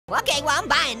Okay, well, I'm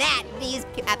buying that. You use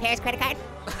Paris credit card?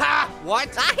 Ha! What?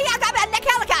 Yeah, I'm got neck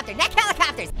helicopter, neck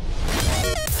helicopters.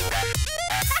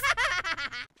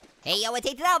 Hey, yo, it's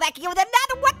H&L back again with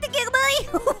another What the Giggly?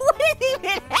 What is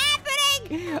even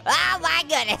happening? Oh my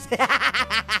goodness.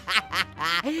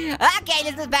 Okay,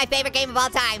 this is my favorite game of all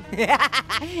time. It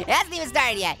hasn't even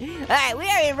started yet. All right, we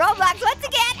are in Roblox once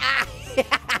again.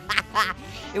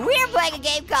 We are playing a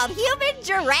game called Human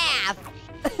Giraffe.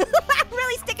 I'm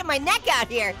really sticking my neck out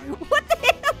here. What the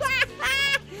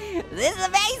hell? This is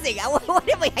amazing. What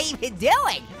am I even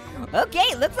doing?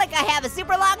 Okay, looks like I have a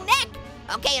super long neck.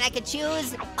 Okay, and I can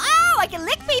choose, oh, I can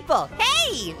lick people.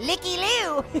 Hey, licky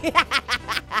loo.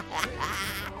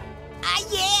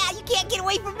 Yeah, you can't get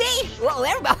away from me. Whoa,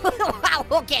 everybody, wow,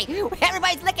 okay.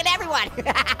 Everybody's licking everyone.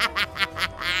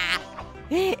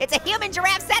 It's a human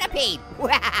giraffe centipede.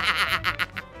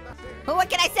 What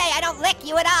can I say? I don't lick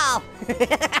you at all.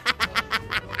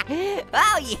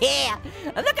 Oh yeah,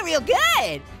 I'm looking real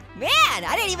good. Man,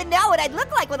 I didn't even know what I'd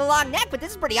look like with a long neck, but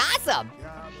this is pretty awesome.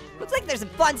 Looks like there's some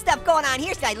fun stuff going on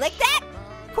here. Should I lick that?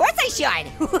 Of course I should.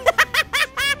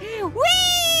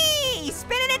 Whee!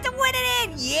 Spinning it to win it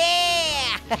in.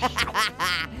 Yeah!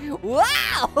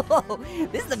 Wow!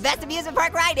 This is the best amusement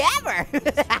park ride ever.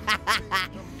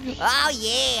 Oh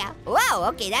yeah. Whoa,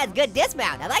 okay, that's good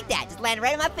dismount. I like that. Just landed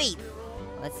right on my feet.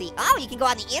 Let's see. Oh, you can go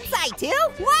on the inside too?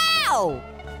 Wow!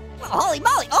 Holy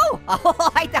moly. Oh,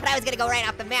 I thought I was gonna go right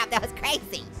off the map. That was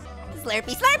crazy.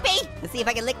 Slurpy, slurpy. Let's see if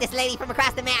I can lick this lady from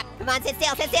across the map. Come on, sit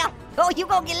still, sit still. Oh, you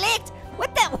gonna get licked.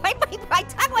 What the, why my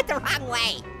tongue went the wrong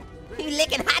way? You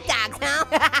licking hot dogs, huh?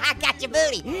 Got your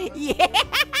booty. Yeah,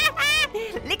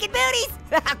 licking booties.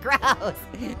 Gross.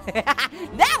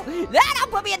 No,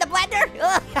 don't put me in the blender.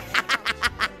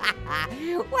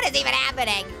 What is even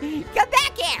happening? Come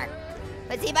back here.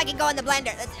 Let's see if I can go in the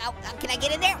blender. Can I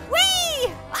get in there?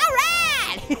 Whee! All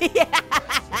right!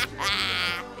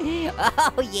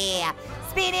 Oh yeah,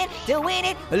 spin it to win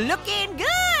it, looking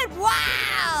good.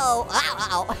 Wow!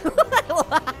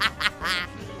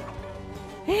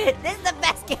 This is the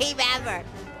best game ever.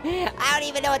 I don't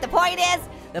even know what the point is.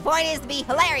 The point is to be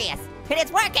hilarious, and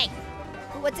it's working.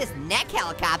 What's this, neck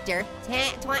helicopter?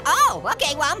 10, 20, oh,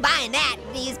 okay, well, I'm buying that.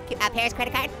 You use Paris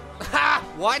credit card? Ha!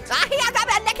 What? Yeah, I'm talking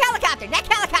about neck helicopter, neck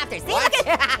helicopters. See, what? Look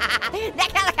at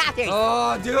neck helicopters.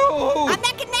 Oh, dude. I'm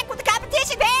neck and neck with the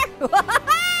competition, Bear.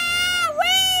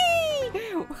 Whee!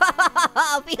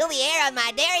 Whoa, feel the air on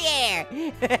my derriere.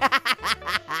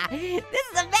 This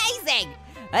is amazing.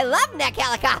 I love neck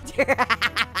helicopter.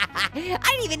 I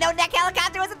didn't even know neck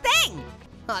helicopter was a thing.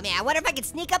 Oh man, I wonder if I can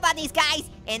sneak up on these guys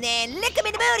and then lick them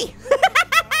in the booty.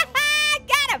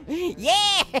 Got him.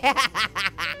 Yeah.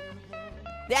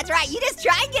 That's right, you just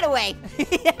try and get away.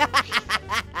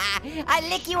 I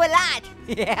lick you a lot.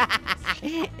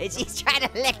 And she's trying to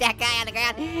lick that guy on the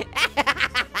ground.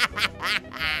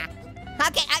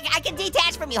 Okay, I can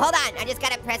detach from you, hold on. I just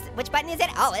gotta press, which button is it?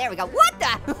 Oh, there we go, what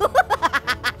the?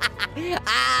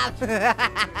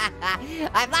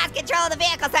 I've lost control of the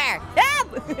vehicle, sir. Help!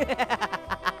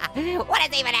 What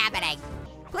is even happening?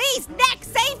 Please, neck,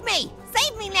 save me!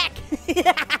 Save me, neck!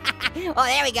 Oh,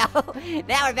 there we go.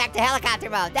 Now we're back to helicopter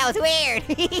mode. That was weird.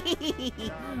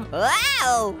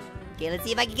 Wow! Okay, let's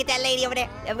see if I can get that lady over there.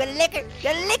 I'm gonna lick her.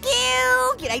 Gonna lick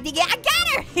you! I got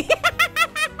her!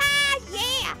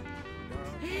 Yeah!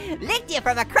 Licked you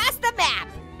from across the map.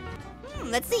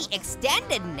 Let's see,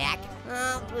 extended neck.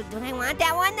 Do I want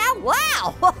that one now?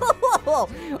 Wow!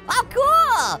 Oh,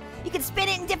 cool! You can spin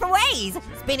it in different ways.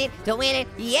 Spin it to win it.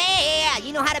 Yeah!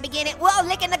 You know how to begin it. Whoa,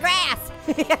 licking the grass.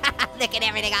 Licking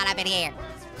everything all up in here.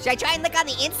 Should I try and lick on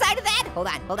the inside of that? Hold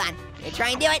on. Try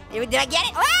and do it. Did I get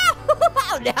it?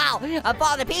 Oh no! I'm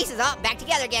falling to pieces. Oh, back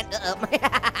together again. Uh-oh.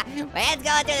 My head's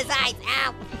going through the sides.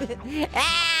 Ow!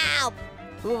 Ow!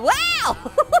 Wow!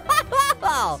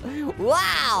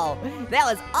 Wow! That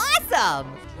was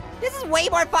awesome! This is way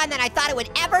more fun than I thought it would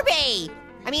ever be.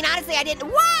 I mean, honestly, I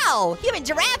didn't. Wow! Human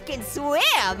giraffe can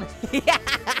swim!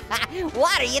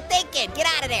 What are you thinking? Get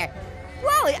out of there!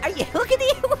 Whoa! Are you? Look at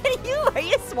you! What are you? Are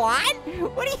you a swan?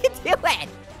 What are you doing?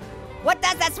 What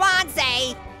does that swan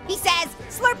say? He says,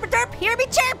 "Slurp a derp, hear me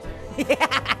chirp."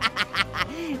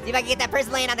 See if I can get that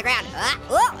person laying on the ground.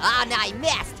 Oh no, I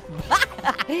missed.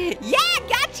 Yeah,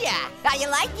 gotcha. How you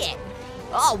like it?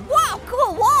 Oh, wow,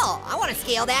 cool wall. I want to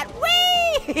scale that.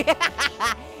 Whee!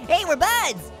 Hey, we're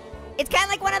buds. It's kind of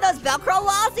like one of those Velcro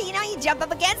walls that, you know, you jump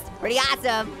up against. Pretty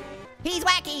awesome. He's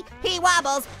wacky, he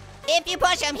wobbles. If you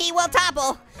push him, he will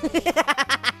topple.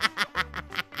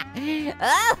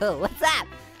 Oh, what's up?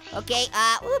 Okay,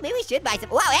 ooh, maybe we should buy some.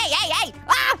 Whoa, hey!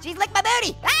 Ah! She's licked my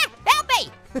booty. Ah, help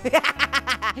me.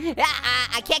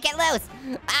 I can't get loose.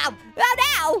 Oh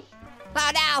no. Oh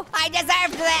no, I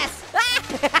deserved this.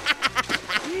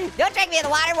 Don't drink me in the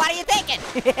water, what are you thinking?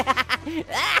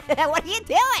 What are you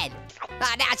doing?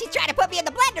 Oh, now she's trying to put me in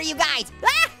the blender, you guys.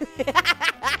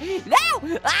 No!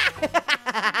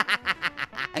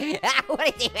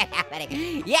 What is even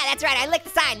happening? Yeah, that's right, I licked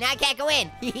the sign, now I can't go in.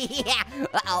 Yeah.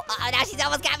 Uh-oh, now she's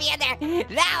almost got me in there.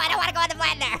 No, I don't want to go in the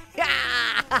blender.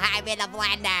 I'm in the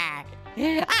blender.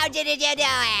 How did you do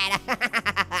it?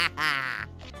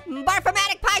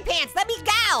 Barfomatic pie pants, let me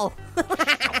go.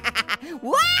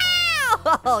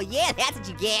 Wow! Yeah, that's what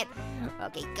you get.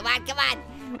 Okay, come on, come on.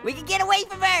 We can get away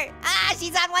from her. Ah,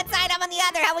 she's on one side, I'm on the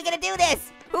other. How are we gonna do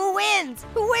this? Who wins?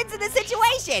 Who wins in this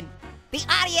situation? The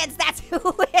audience, that's who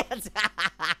wins.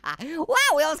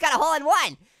 Wow, we almost got a hole in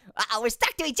one. Uh-oh, we're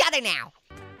stuck to each other now.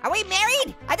 Are we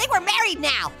married? I think we're married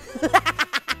now.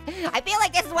 I feel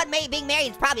like this is what being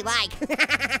married is probably like.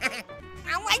 I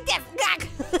don't like this.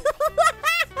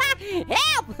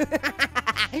 Help!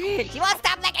 She won't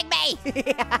stop licking me.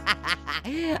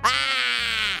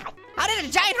 Ah! How did a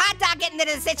giant hot dog get into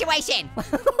this situation?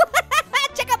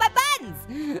 Check out my buns.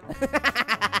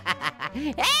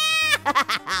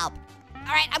 Help!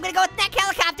 All right, I'm gonna go with neck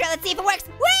helicopter. Let's see if it works.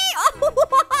 Whee!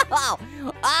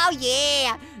 Oh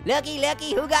yeah. Looky,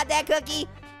 looky, who got that cookie?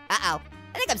 Uh-oh,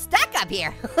 I think I'm stuck up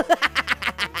here. Well,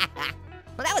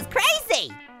 that was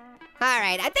crazy. All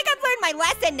right, I think I've learned my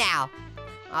lesson now.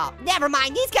 Oh, never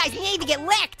mind, these guys need to get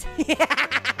licked.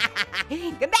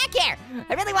 Come back here,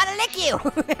 I really want to lick you.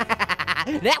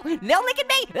 No licking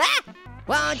me. Ah!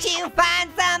 Won't you find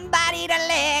somebody to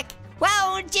lick?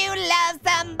 Won't you love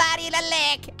somebody to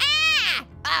lick? Ah!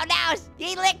 Oh no,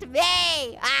 he licked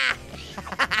me. Ah!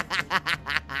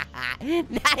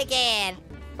 Not again.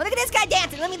 Well, look at this guy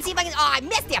dancing. Let me see if I can, oh, I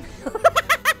missed him.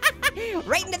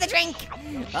 Right into the drink.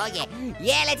 Oh yeah,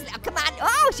 yeah, let's, oh, come on.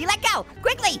 Oh, she let go,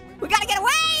 quickly. We gotta get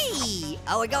away.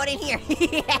 Oh, we're going in here.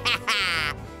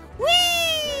 Yeah.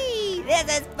 Whee, this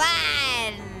is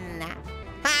fun.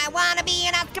 I wanna be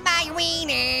an Oscar my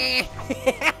wiener.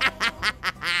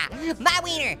 My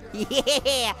wiener,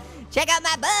 yeah. Check out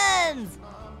my buns.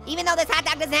 Even though this hot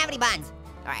dog doesn't have any buns.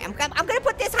 All right, I'm gonna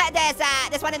put this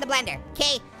one in the blender,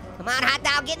 okay? Come on, hot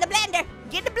dog, get in the blender.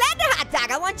 Get in the blender, hot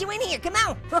dog. I want you in here, come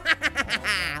on.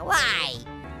 Why?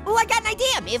 Oh, I got an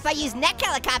idea. If I use neck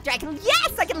helicopter, I can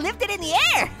lift it in the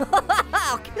air.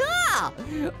 Oh, cool.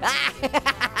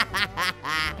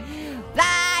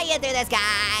 Flying through the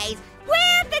skies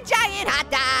with the giant hot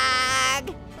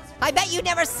dog. I bet you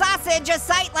never sausage a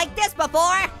sight like this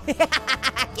before.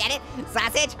 Get it?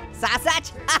 Sausage,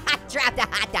 sausage. Dropped a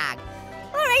hot dog.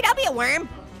 All right, I'll be a worm.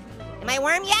 Am I a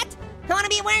worm yet? I wanna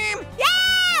be a worm.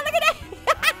 Yeah, look at that.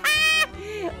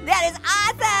 That is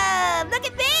awesome. Look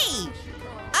at me.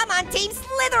 I'm on Team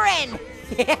Slytherin.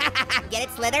 Get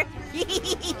it, Slither?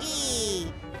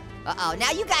 Uh-oh,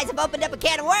 now you guys have opened up a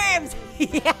can of worms. Hey,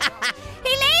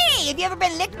 lady, have you ever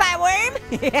been licked by a worm?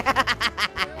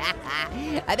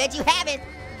 I bet you haven't.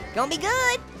 Gonna be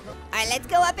good. All right, let's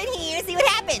go up in here, see what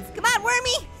happens. Come on,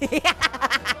 wormy.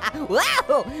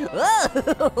 Whoa,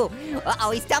 whoa.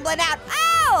 Uh-oh, he's stumbling out.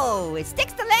 Oh, it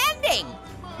sticks to landing.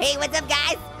 Hey, what's up,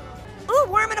 guys? Ooh,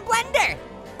 worm in a blender.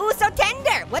 Ooh, so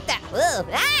tender. What the, ooh,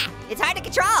 ah, it's hard to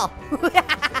control.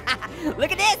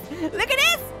 Look at this, look at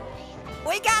this.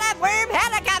 We got a worm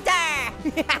helicopter.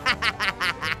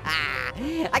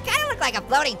 I kind of look like a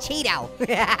floating Cheeto.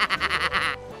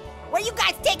 Where you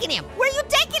guys taking him? Where are you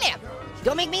taking him?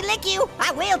 Don't make me lick you.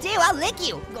 I will too, I'll lick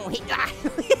you.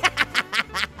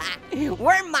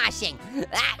 Worm moshing.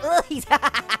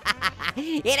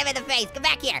 Hit him in the face, come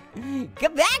back here.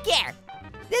 Come back here.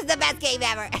 This is the best game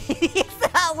ever. It's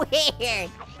so weird.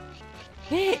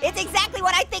 It's exactly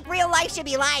what I think real life should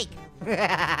be like.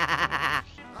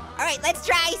 All right, let's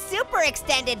try super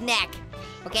extended neck.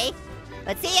 Okay,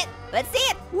 let's see it, let's see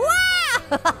it.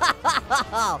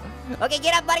 Whoa! Okay,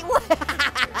 get up, buddy.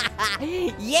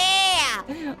 Yeah!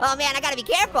 Oh man, I gotta be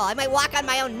careful. I might walk on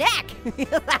my own neck.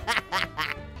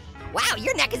 Wow,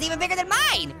 your neck is even bigger than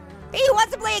mine. Hey, who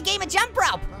wants to play a game of jump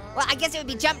rope? Well, I guess it would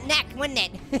be jump neck, wouldn't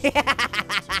it?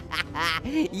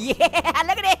 Yeah,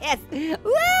 look at this.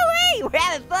 Woo-wee, we're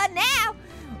having fun now.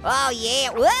 Oh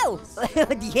yeah, whoa.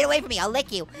 Get away from me, I'll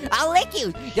lick you. I'll lick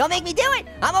you. Don't make me do it.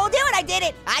 I'm gonna do it, I did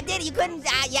it. I did it, you couldn't,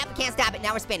 yep, can't stop it.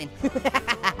 Now we're spinning.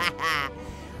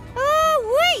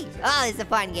 Oh, this is a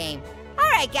fun game. All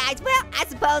right, guys, well, I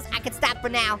suppose I could stop for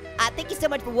now. Thank you so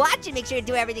much for watching. Make sure to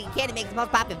do everything you can to make the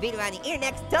most popular video on the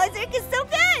internet. Toy Circus is so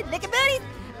good. Licking booties.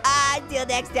 Until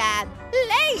next time,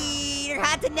 later,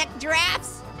 hot to neck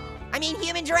giraffes. I mean,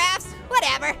 human giraffes?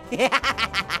 Whatever.